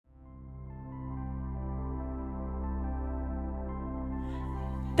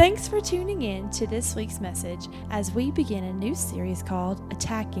Thanks for tuning in to this week's message as we begin a new series called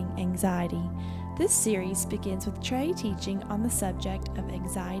Attacking Anxiety. This series begins with Trey teaching on the subject of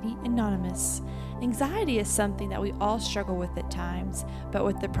Anxiety Anonymous. Anxiety is something that we all struggle with at times, but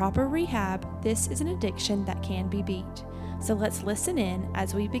with the proper rehab, this is an addiction that can be beat. So let's listen in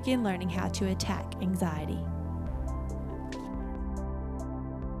as we begin learning how to attack anxiety.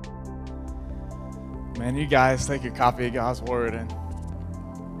 Man, you guys take a copy of God's Word and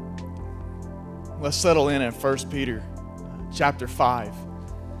let's settle in at 1 Peter chapter 5.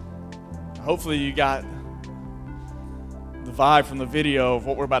 Hopefully you got the vibe from the video of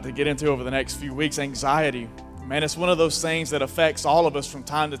what we're about to get into over the next few weeks. Anxiety. Man, it's one of those things that affects all of us from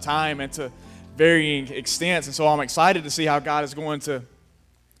time to time and to varying extents. And so I'm excited to see how God is going to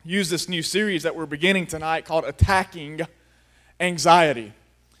use this new series that we're beginning tonight called Attacking Anxiety.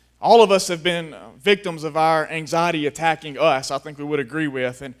 All of us have been victims of our anxiety attacking us, I think we would agree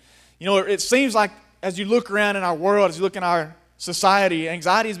with. And you know, it seems like as you look around in our world, as you look in our society,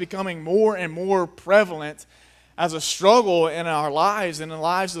 anxiety is becoming more and more prevalent as a struggle in our lives and in the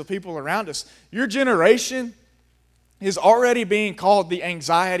lives of the people around us. Your generation is already being called the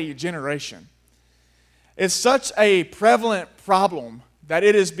anxiety generation. It's such a prevalent problem that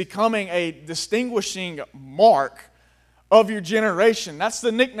it is becoming a distinguishing mark of your generation. That's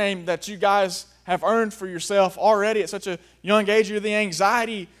the nickname that you guys have earned for yourself already at such a young age. You're the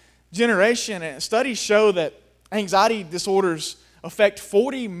anxiety generation. And studies show that anxiety disorders affect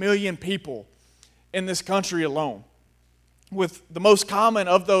 40 million people in this country alone, with the most common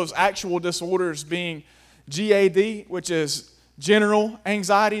of those actual disorders being GAD, which is general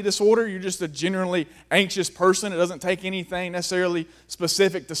anxiety disorder. You're just a generally anxious person. It doesn't take anything necessarily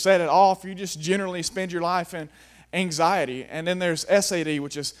specific to set it off. You just generally spend your life in anxiety. And then there's SAD,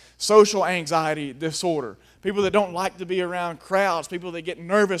 which is social anxiety disorder. People that don't like to be around crowds, people that get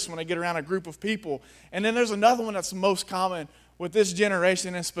nervous when they get around a group of people. And then there's another one that's the most common with this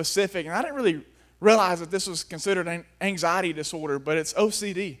generation in specific, and I didn't really realize that this was considered an anxiety disorder, but it's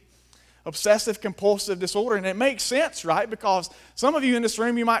OCD, obsessive compulsive disorder. And it makes sense, right? Because some of you in this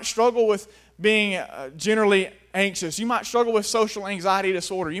room, you might struggle with being generally anxious. You might struggle with social anxiety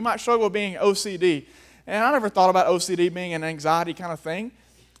disorder. You might struggle with being OCD. And I never thought about OCD being an anxiety kind of thing.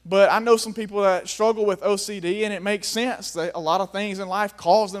 But I know some people that struggle with OCD, and it makes sense that a lot of things in life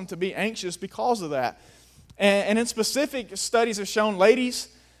cause them to be anxious because of that. And in specific, studies have shown, ladies,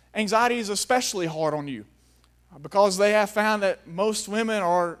 anxiety is especially hard on you because they have found that most women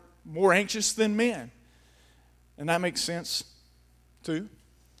are more anxious than men. And that makes sense, too,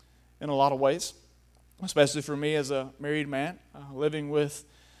 in a lot of ways, especially for me as a married man living with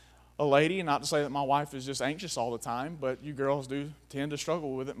a lady. Not to say that my wife is just anxious all the time, but you girls do tend to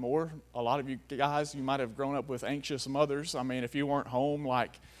struggle with it more. A lot of you guys, you might have grown up with anxious mothers. I mean, if you weren't home,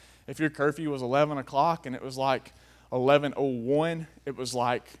 like if your curfew was 11 o'clock and it was like 11:01, it was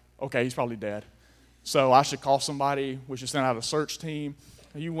like, okay, he's probably dead. So I should call somebody. We should send out a search team.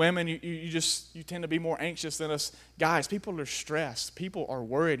 You women, you tend to be more anxious than us guys. People are stressed. People are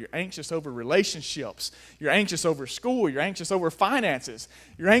worried. You're anxious over relationships. You're anxious over school. You're anxious over finances.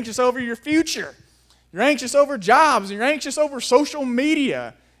 You're anxious over your future. You're anxious over jobs. You're anxious over social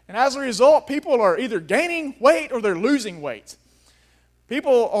media. And as a result, people are either gaining weight or they're losing weight.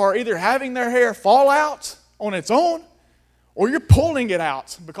 People are either having their hair fall out on its own or you're pulling it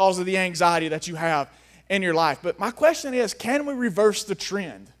out because of the anxiety that you have in your life. But my question is, can we reverse the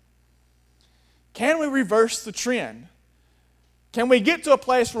trend? Can we reverse the trend? Can we get to a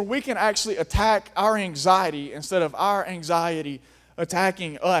place where we can actually attack our anxiety instead of our anxiety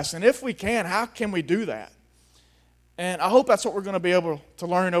attacking us? And if we can, how can we do that? And I hope that's what we're going to be able to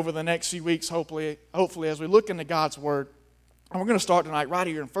learn over the next few weeks, hopefully as we look into God's Word. And we're going to start tonight right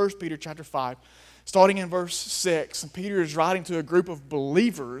here in 1 Peter chapter 5, starting in verse 6. And Peter is writing to a group of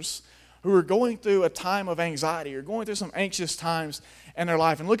believers who are going through a time of anxiety or going through some anxious times in their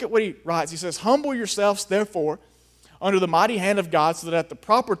life. And look at what he writes. He says, "Humble yourselves, therefore, under the mighty hand of God, so that at the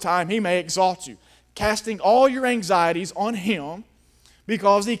proper time He may exalt you, casting all your anxieties on Him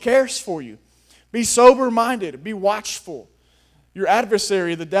because He cares for you. Be sober-minded, be watchful. Your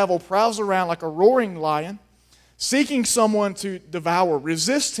adversary, the devil, prowls around like a roaring lion, seeking someone to devour.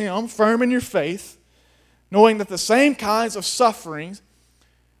 Resist him, firm in your faith, knowing that the same kinds of sufferings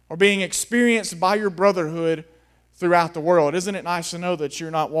are being experienced by your brotherhood throughout the world." Isn't it nice to know that you're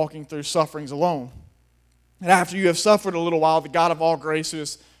not walking through sufferings alone? And after you have suffered a little while, the God of all grace, who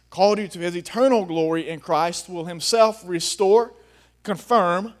has called you to His eternal glory in Christ, will Himself restore,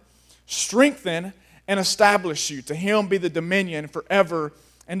 confirm, strengthen, and establish you. To Him be the dominion forever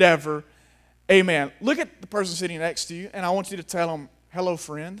and ever. Amen. Look at the person sitting next to you, and I want you to tell them, Hello,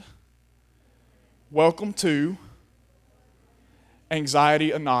 friend. Welcome to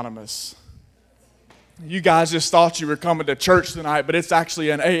Anxiety Anonymous. You guys just thought you were coming to church tonight, but it's actually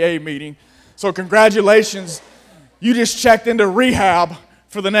an AA meeting. So congratulations, you just checked into rehab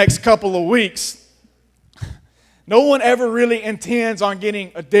for the next couple of weeks. No one ever really intends on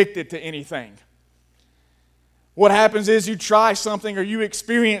getting addicted to anything. What happens is you try something or you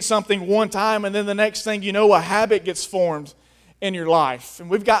experience something one time, and then the next thing you know, a habit gets formed in your life. And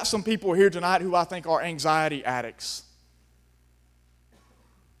we've got some people here tonight who I think are anxiety addicts.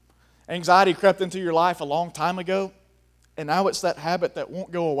 Anxiety crept into your life a long time ago, and now it's that habit that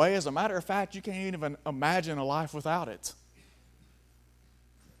won't go away. As a matter of fact, you can't even imagine a life without it.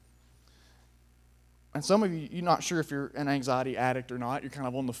 And some of you, you're not sure if you're an anxiety addict or not. You're kind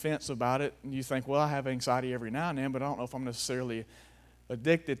of on the fence about it, and you think, well, I have anxiety every now and then, but I don't know if I'm necessarily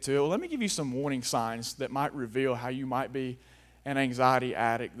addicted to it. Well, let me give you some warning signs that might reveal how you might be an anxiety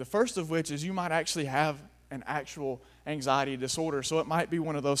addict. The first of which is you might actually have an actual anxiety disorder. So it might be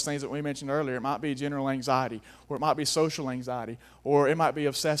one of those things that we mentioned earlier. It might be general anxiety, or it might be social anxiety, or it might be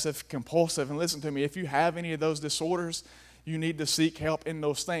obsessive compulsive. And listen to me, if you have any of those disorders, you need to seek help in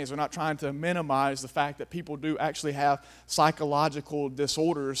those things. We're not trying to minimize the fact that people do actually have psychological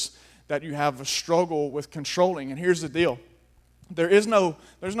disorders that you have a struggle with controlling. And here's the deal. There's no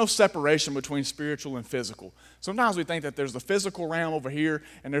separation between spiritual and physical. Sometimes we think that there's the physical realm over here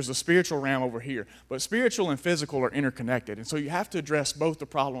and there's the spiritual realm over here. But spiritual and physical are interconnected. And so you have to address both the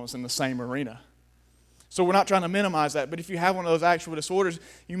problems in the same arena. So we're not trying to minimize that. But if you have one of those actual disorders,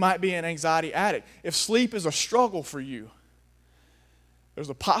 you might be an anxiety addict. If sleep is a struggle for you, there's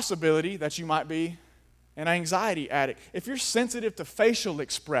a possibility that you might be an anxiety addict. If you're sensitive to facial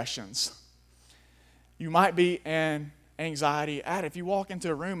expressions, you might be an anxiety addict. If you walk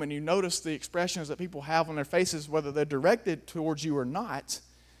into a room and you notice the expressions that people have on their faces, whether they're directed towards you or not,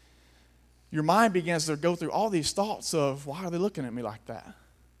 your mind begins to go through all these thoughts of, why are they looking at me like that?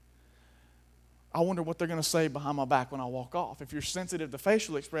 I wonder what they're going to say behind my back when I walk off. If you're sensitive to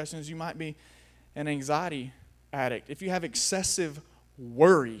facial expressions, you might be an anxiety addict. If you have excessive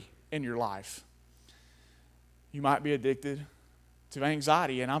worry in your life, you might be addicted to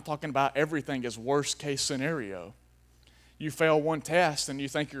anxiety. And I'm talking about everything as worst case scenario. You fail one test and you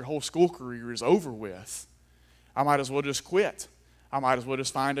think your whole school career is over with. I might as well just quit. I might as well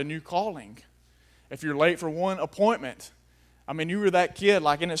just find a new calling. If you're late for one appointment, I mean, you were that kid,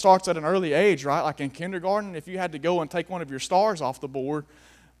 and it starts at an early age, right? Like in kindergarten, if you had to go and take one of your stars off the board,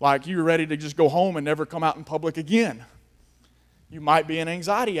 you were ready to just go home and never come out in public again. You might be an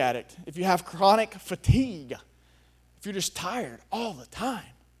anxiety addict. If you have chronic fatigue, if you're just tired all the time,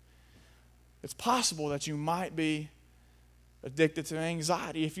 it's possible that you might be addicted to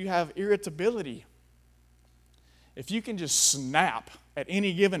anxiety. If you have irritability, if you can just snap at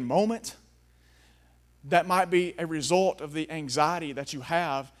any given moment, that might be a result of the anxiety that you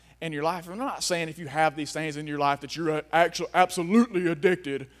have in your life. I'm not saying if you have these things in your life that you're absolutely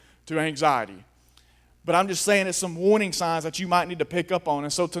addicted to anxiety. But I'm just saying it's some warning signs that you might need to pick up on.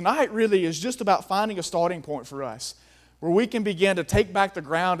 And so tonight really is just about finding a starting point for us where we can begin to take back the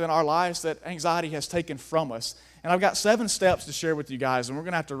ground in our lives that anxiety has taken from us. And I've got 7 steps to share with you guys, and we're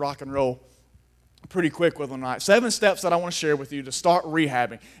going to have to rock and roll pretty quick with them tonight. 7 steps that I want to share with you to start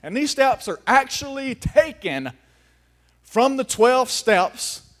rehabbing. And these steps are actually taken from the 12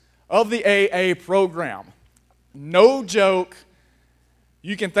 steps of the AA program. No joke.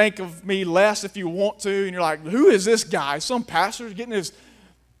 You can think of me less if you want to, and you're like, who is this guy? Some pastor's getting his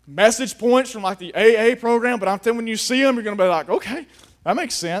message points from the AA program, but I'm telling you, when you see them, you're going to be like, okay, that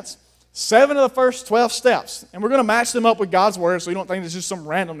makes sense. 7 of the first 12 steps, and we're going to match them up with God's Word so you don't think it's just some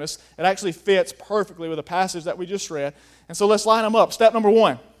randomness. It actually fits perfectly with the passage that we just read. And so let's line them up. Step number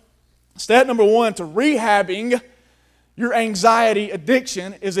 1. Step number 1 to rehabbing your anxiety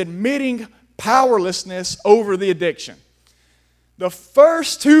addiction is admitting powerlessness over the addiction. The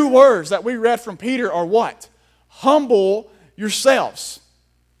first 2 words that we read from Peter are what? Humble yourselves.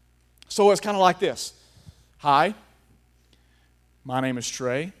 So it's kind of like this. Hi, my name is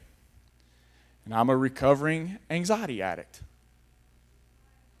Trey, and I'm a recovering anxiety addict.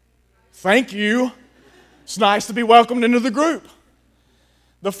 Thank you. It's nice to be welcomed into the group.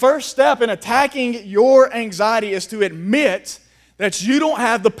 The first step in attacking your anxiety is to admit that you don't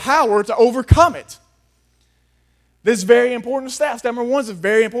have the power to overcome it. This is a very important step. Step number 1 is a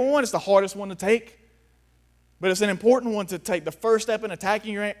very important one. It's the hardest one to take, but it's an important one to take. The first step in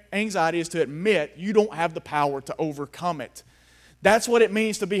attacking your anxiety is to admit you don't have the power to overcome it. That's what it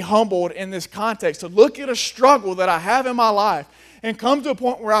means to be humbled in this context, to look at a struggle that I have in my life and come to a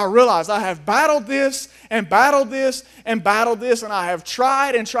point where I realize I have battled this and battled this and battled this, and I have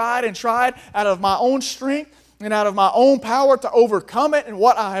tried and tried and tried out of my own strength and out of my own power to overcome it, and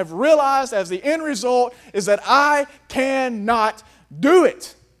what I have realized as the end result is that I cannot do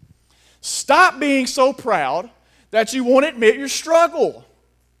it. Stop being so proud that you won't admit your struggle.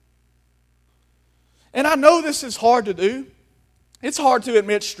 And I know this is hard to do. It's hard to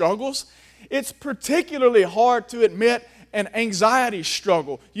admit struggles. It's particularly hard to admit an anxiety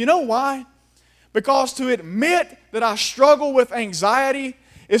struggle. You know why? Because to admit that I struggle with anxiety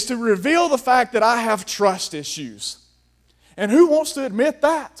is to reveal the fact that I have trust issues. And who wants to admit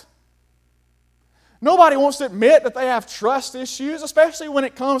that? Nobody wants to admit that they have trust issues, especially when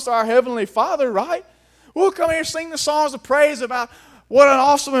it comes to our Heavenly Father, right? We'll come here and sing the songs of praise about what an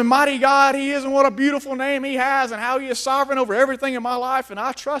awesome and mighty God He is and what a beautiful name He has and how He is sovereign over everything in my life, and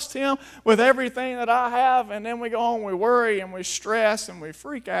I trust Him with everything that I have. And then we go home and we worry and we stress and we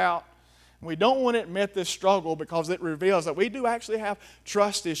freak out. And we don't want to admit this struggle because it reveals that we do actually have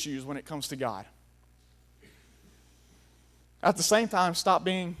trust issues when it comes to God. At the same time, stop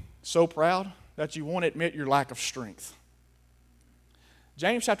being so proud that you won't admit your lack of strength.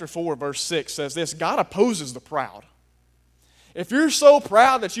 James chapter 4 verse 6 says this: God opposes the proud. If you're so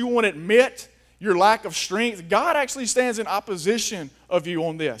proud that you won't admit your lack of strength, God actually stands in opposition of you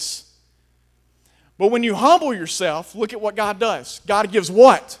on this. But when you humble yourself, look at what God does. God gives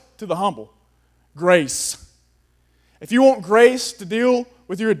what to the humble? Grace. If you want grace to deal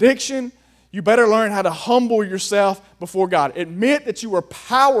with your addiction, you better learn how to humble yourself before God. Admit that you are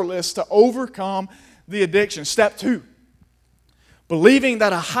powerless to overcome the addiction. Step 2, believing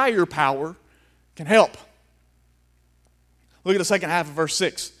that a higher power can help. Look at the second half of verse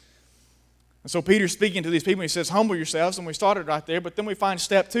 6. And so Peter's speaking to these people. He says, humble yourselves. And we started right there. But then we find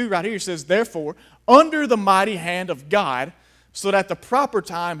step 2 right here. He says, therefore, under the mighty hand of God, so that at the proper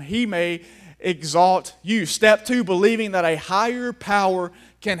time He may exalt you. Step 2, believing that a higher power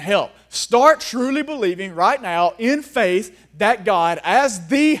can help. Start truly believing right now in faith that God, as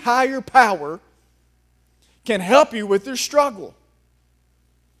the higher power, can help you with your struggle.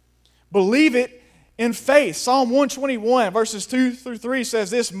 Believe it in faith. Psalm 121 verses 2 through 3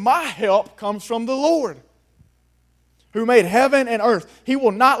 says this: my help comes from the Lord, who made heaven and earth. He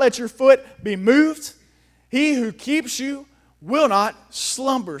will not let your foot be moved. He who keeps you will not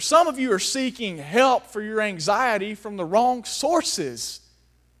slumber. Some of you are seeking help for your anxiety from the wrong sources.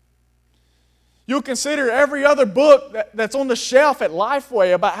 You'll consider every other book that's on the shelf at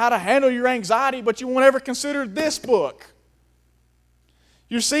Lifeway about how to handle your anxiety, but you won't ever consider this book.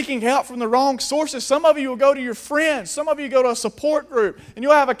 You're seeking help from the wrong sources. Some of you will go to your friends. Some of you go to a support group. And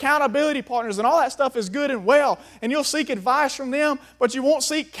you'll have accountability partners. And all that stuff is good and well. And you'll seek advice from them, but you won't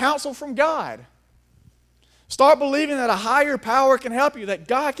seek counsel from God. Start believing that a higher power can help you. That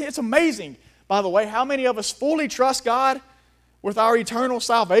God can. It's amazing, by the way, how many of us fully trust God with our eternal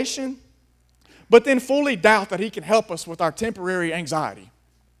salvation, but then fully doubt that He can help us with our temporary anxiety.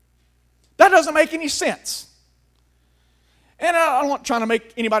 That doesn't make any sense. And I'm not trying to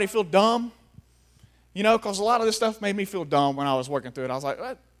make anybody feel dumb, because a lot of this stuff made me feel dumb when I was working through it. I was like,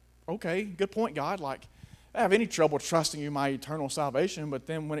 okay, good point, God. Like, I have any trouble trusting you my eternal salvation, but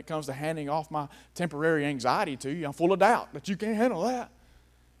then when it comes to handing off my temporary anxiety to you, I'm full of doubt that you can't handle that.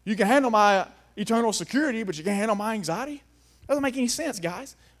 You can handle my eternal security, but you can't handle my anxiety? Doesn't make any sense,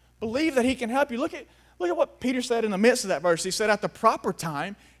 guys. Believe that He can help you. Look at what Peter said in the midst of that verse. He said, at the proper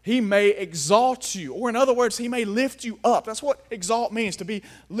time, He may exalt you. Or in other words, He may lift you up. That's what exalt means, to be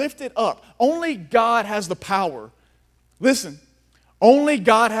lifted up. Only God has the power. Listen, only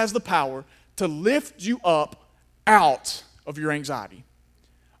God has the power to lift you up out of your anxiety.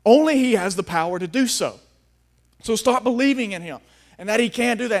 Only He has the power to do so. So start believing in Him and that He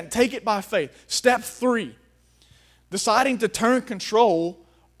can do that, and take it by faith. Step 3, deciding to turn control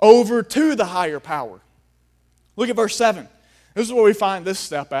over to the higher power. Look at verse 7. This is where we find this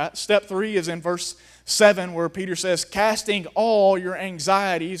step at. Step 3 is in verse 7, where Peter says, casting all your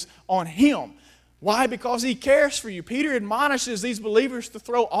anxieties on Him. Why? Because He cares for you. Peter admonishes these believers to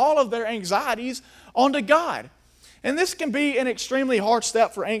throw all of their anxieties onto God. And this can be an extremely hard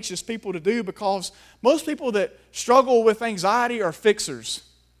step for anxious people to do, because most people that struggle with anxiety are fixers.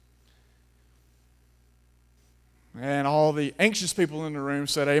 And all the anxious people in the room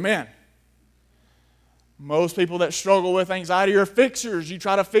said amen. Most people that struggle with anxiety are fixers. You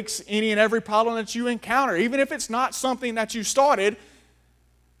try to fix any and every problem that you encounter, even if it's not something that you started,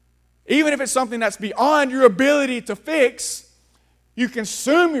 even if it's something that's beyond your ability to fix. You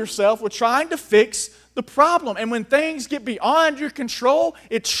consume yourself with trying to fix the problem. And when things get beyond your control,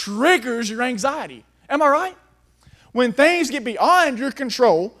 it triggers your anxiety. Am I right? When things get beyond your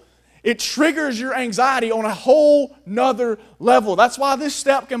control, it triggers your anxiety on a whole nother level. That's why this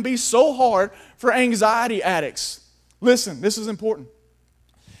step can be so hard for anxiety addicts. Listen, this is important.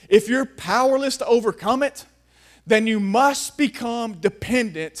 If you're powerless to overcome it, then you must become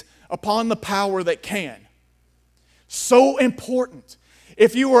dependent upon the power that can. So important.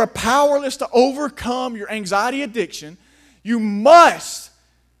 If you are powerless to overcome your anxiety addiction, you must,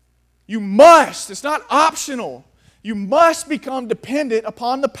 it's not optional, you must become dependent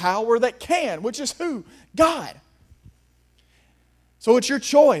upon the power that can, which is who? God. So it's your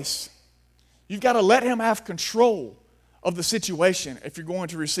choice. You've got to let Him have control of the situation. If you're going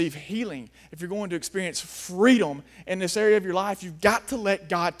to receive healing, if you're going to experience freedom in this area of your life, you've got to let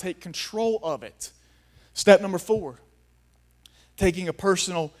God take control of it. Step number 4, taking a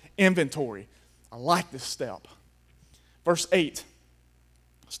personal inventory. I like this step. Verse 8.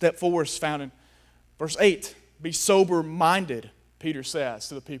 Step 4 is found in verse 8. Be sober-minded, Peter says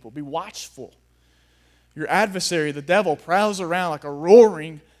to the people. Be watchful. Your adversary, the devil, prowls around like a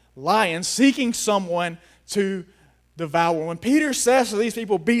roaring lion, seeking someone to devour. When Peter says to these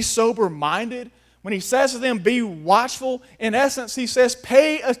people, be sober-minded, when he says to them, be watchful, in essence, he says,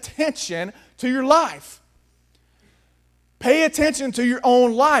 pay attention to your life. Pay attention to your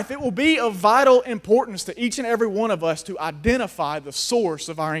own life. It will be of vital importance to each and every one of us to identify the source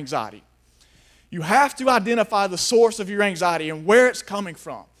of our anxiety. You have to identify the source of your anxiety and where it's coming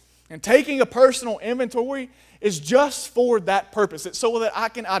from. And taking a personal inventory is just for that purpose. It's so that I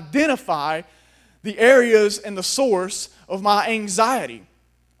can identify the areas and the source of my anxiety.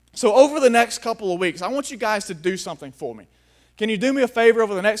 So over the next couple of weeks, I want you guys to do something for me. Can you do me a favor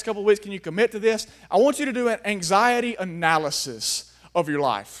over the next couple of weeks? Can you commit to this? I want you to do an anxiety analysis of your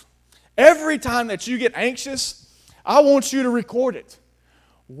life. Every time that you get anxious, I want you to record it.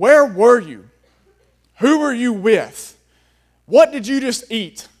 Where were you? Who were you with? What did you just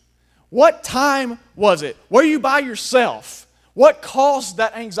eat? What time was it? Were you by yourself? What caused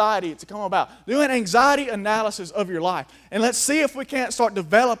that anxiety to come about? Do an anxiety analysis of your life. And let's see if we can't start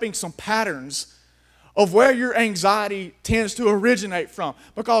developing some patterns of where your anxiety tends to originate from.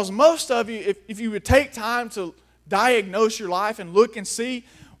 Because most of you, if you would take time to diagnose your life and look and see,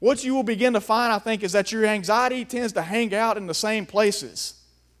 what you will begin to find, I think, is that your anxiety tends to hang out in the same places.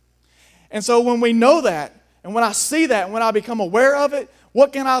 And so when we know that, and when I see that, and when I become aware of it,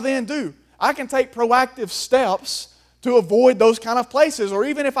 what can I then do? I can take proactive steps to avoid those kind of places. Or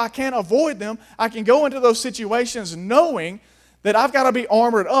even if I can't avoid them, I can go into those situations knowing that I've got to be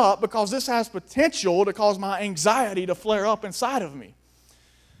armored up because this has potential to cause my anxiety to flare up inside of me.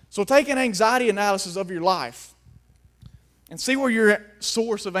 So take an anxiety analysis of your life and see where your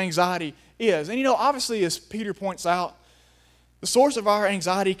source of anxiety is. And obviously, as Peter points out, the source of our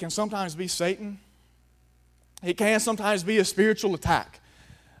anxiety can sometimes be Satan. It can sometimes be a spiritual attack.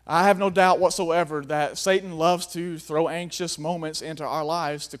 I have no doubt whatsoever that Satan loves to throw anxious moments into our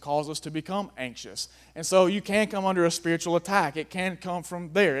lives to cause us to become anxious. And so you can come under a spiritual attack. It can come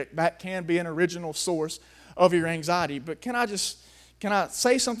from there. That can be an original source of your anxiety. But can I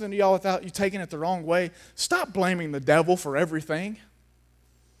say something to y'all without you taking it the wrong way? Stop blaming the devil for everything.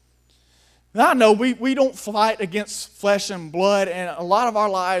 Now, I know we don't fight against flesh and blood, and a lot of our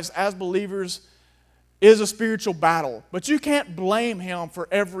lives as believers is a spiritual battle. But you can't blame him for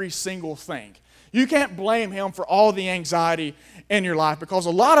every single thing. You can't blame him for all the anxiety in your life because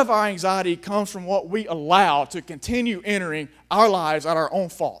a lot of our anxiety comes from what we allow to continue entering our lives at our own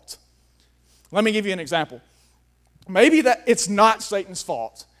fault. Let me give you an example. Maybe that it's not Satan's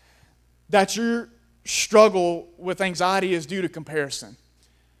fault that your struggle with anxiety is due to comparison.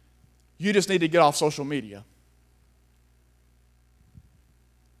 You just need to get off social media.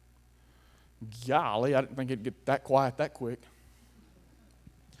 Golly, I didn't think it'd get that quiet that quick.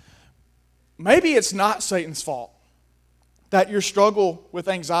 Maybe it's not Satan's fault that your struggle with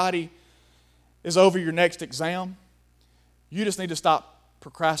anxiety is over your next exam. You just need to stop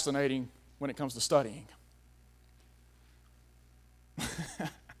procrastinating when it comes to studying.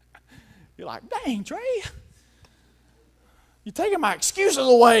 You're like, dang, Trey, you're taking my excuses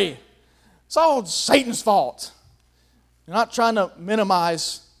away. It's all Satan's fault. You're not trying to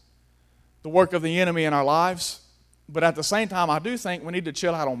minimize the work of the enemy in our lives, but at the same time, I do think we need to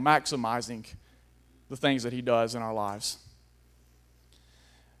chill out on maximizing the things that he does in our lives.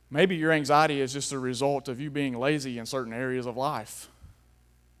 Maybe your anxiety is just a result of you being lazy in certain areas of life.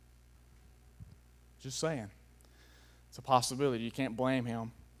 Just saying. It's a possibility. You can't blame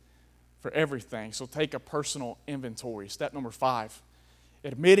him for everything. So take a personal inventory. Step number 5,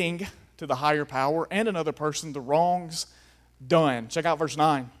 admitting to the higher power and another person the wrongs done. Check out verse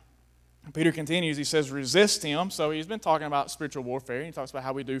 9. Peter continues, he says, resist him. So he's been talking about spiritual warfare. He talks about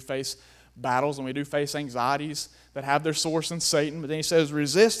how we do face battles and we do face anxieties that have their source in Satan. But then he says,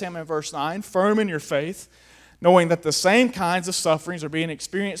 resist him in verse 9, firm in your faith, knowing that the same kinds of sufferings are being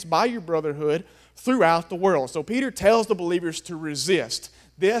experienced by your brotherhood throughout the world. So Peter tells the believers to resist.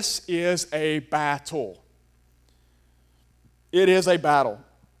 This is a battle. It is a battle.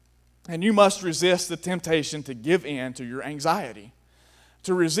 And you must resist the temptation to give in to your anxiety.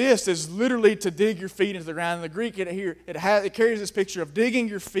 To resist is literally to dig your feet into the ground. In the Greek, it carries this picture of digging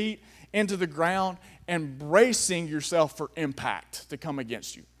your feet into the ground and bracing yourself for impact to come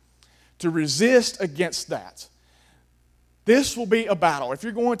against you. To resist against that. This will be a battle. If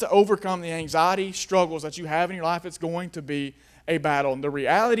you're going to overcome the anxiety struggles that you have in your life, it's going to be a battle. And the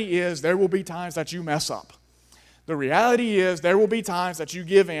reality is there will be times that you mess up. The reality is there will be times that you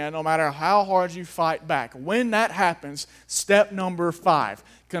give in no matter how hard you fight back. When that happens, step number 5,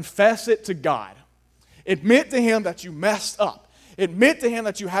 confess it to God. Admit to Him that you messed up. Admit to Him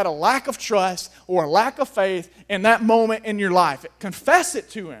that you had a lack of trust or a lack of faith in that moment in your life. Confess it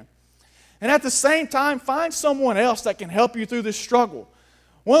to Him. And at the same time, find someone else that can help you through this struggle.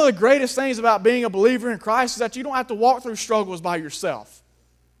 One of the greatest things about being a believer in Christ is that you don't have to walk through struggles by yourself.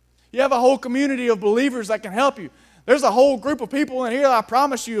 You have a whole community of believers that can help you. There's a whole group of people in here that I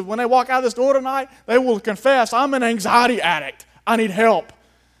promise you, when they walk out this door tonight, they will confess, I'm an anxiety addict. I need help.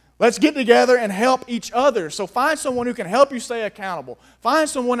 Let's get together and help each other. So find someone who can help you stay accountable. Find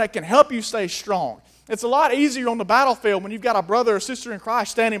someone that can help you stay strong. It's a lot easier on the battlefield when you've got a brother or sister in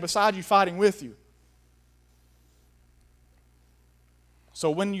Christ standing beside you fighting with you.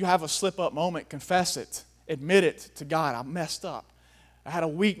 So when you have a slip-up moment, confess it. Admit it to God. I messed up. I had a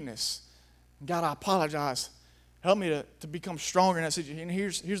weakness. God, I apologize. Help me to become stronger in that situation. And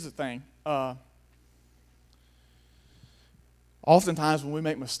here's the thing. Oftentimes when we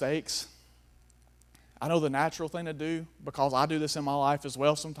make mistakes, I know the natural thing to do, because I do this in my life as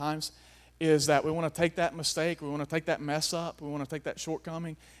well sometimes, is that we want to take that mistake, we want to take that mess up, we want to take that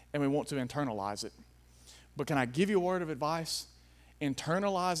shortcoming, and we want to internalize it. But can I give you a word of advice?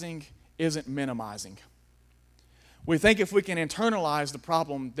 Internalizing isn't minimizing. We think if we can internalize the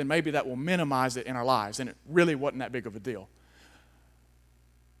problem, then maybe that will minimize it in our lives, and it really wasn't that big of a deal.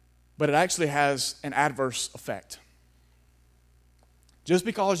 But it actually has an adverse effect. Just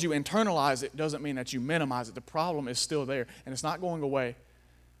because you internalize it doesn't mean that you minimize it. The problem is still there, and it's not going away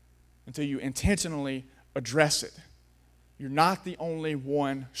until you intentionally address it. You're not the only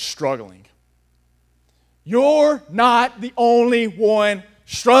one struggling. You're not the only one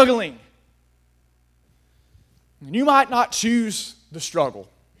struggling. And you might not choose the struggle,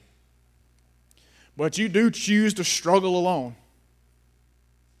 but you do choose to struggle alone.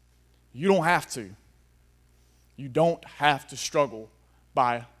 You don't have to. You don't have to struggle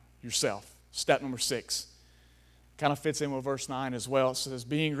by yourself. Step number 6 kind of fits in with verse 9 as well. It says,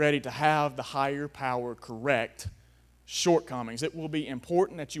 being ready to have the higher power correct shortcomings. It will be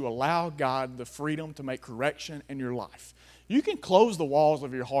important that you allow God the freedom to make correction in your life. You can close the walls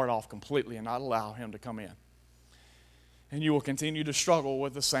of your heart off completely and not allow Him to come in. And you will continue to struggle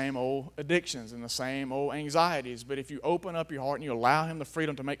with the same old addictions and the same old anxieties. But if you open up your heart and you allow Him the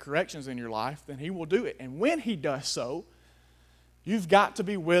freedom to make corrections in your life, then He will do it. And when He does so, you've got to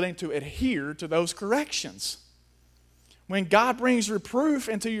be willing to adhere to those corrections. When God brings reproof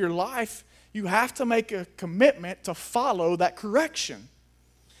into your life, you have to make a commitment to follow that correction.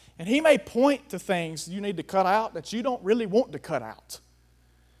 And He may point to things you need to cut out that you don't really want to cut out.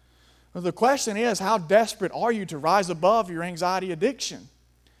 Well, the question is, how desperate are you to rise above your anxiety addiction?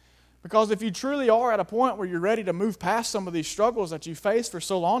 Because if you truly are at a point where you're ready to move past some of these struggles that you faced for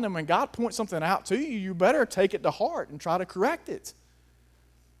so long, and when God points something out to you, you better take it to heart and try to correct it.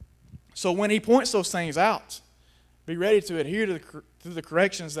 So when He points those things out, be ready to adhere to the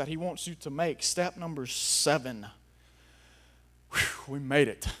corrections that He wants you to make. Step number 7. Whew, we made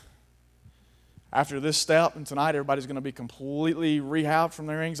it. After this step, and tonight everybody's going to be completely rehabbed from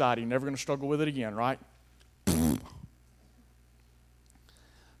their anxiety. Never going to struggle with it again, right?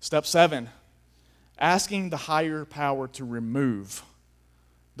 Step 7, asking the higher power to remove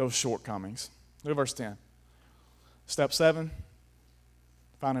those shortcomings. Look at verse 10. Step 7,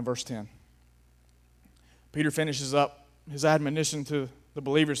 found in verse 10. Peter finishes up his admonition to the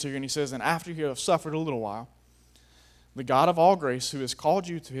believers here, and he says, and after you have suffered a little while, the God of all grace, who has called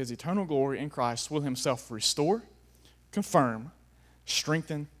you to His eternal glory in Christ, will Himself restore, confirm,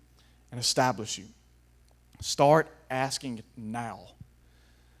 strengthen, and establish you. Start asking now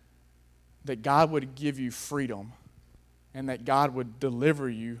that God would give you freedom and that God would deliver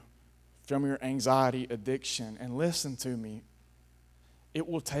you from your anxiety addiction. And listen to me, it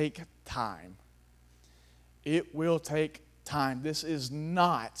will take time. It will take time. This is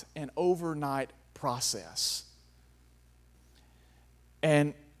not an overnight process.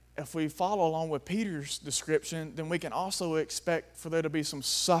 And if we follow along with Peter's description, then we can also expect for there to be some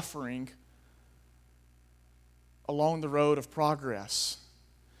suffering along the road of progress.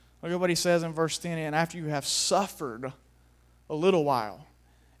 Look at what he says in verse 10, and after you have suffered a little while.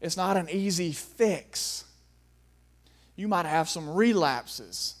 It's not an easy fix. You might have some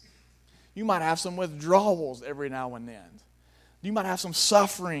relapses. You might have some withdrawals every now and then. You might have some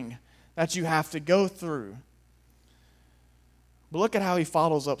suffering that you have to go through. But look at how he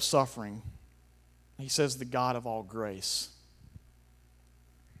follows up suffering. He says, the God of all grace.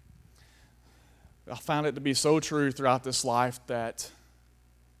 I found it to be so true throughout this life that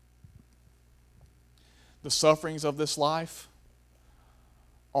the sufferings of this life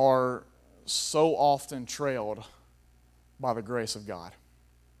are so often trailed by the grace of God.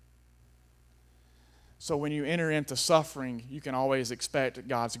 So when you enter into suffering, you can always expect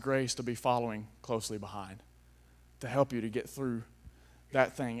God's grace to be following closely behind to help you to get through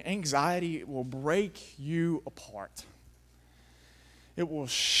that thing. Anxiety will break you apart. It will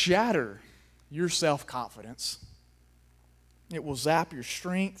shatter your self-confidence. It will zap your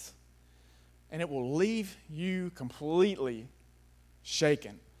strength, and it will leave you completely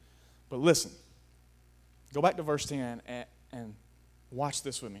shaken. But listen, go back to verse 10 and watch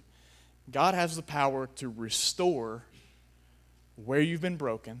this with me. God has the power to restore where you've been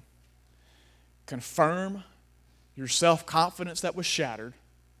broken, confirm your self-confidence that was shattered,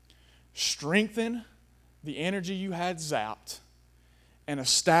 strengthen the energy you had zapped, and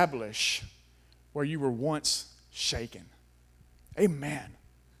establish where you were once shaken. Amen.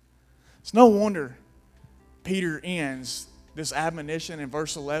 It's no wonder Peter ends this admonition in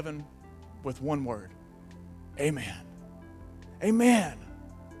verse 11 with one word. Amen. Amen.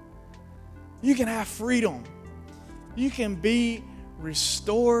 You can have freedom. You can be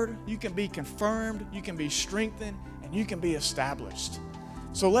restored. You can be confirmed. You can be strengthened. And you can be established.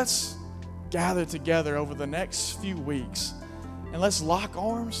 So let's gather together over the next few weeks and let's lock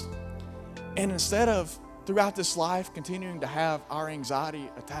arms. And instead of throughout this life continuing to have our anxiety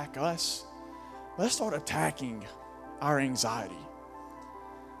attack us, let's start attacking our anxiety.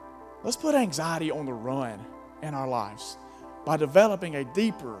 Let's put anxiety on the run in our lives by developing a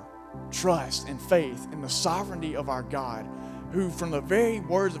deeper trust and faith in the sovereignty of our God, who from the very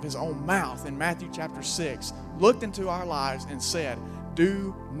words of his own mouth in Matthew chapter 6 looked into our lives and said,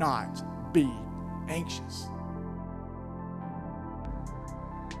 do not be anxious.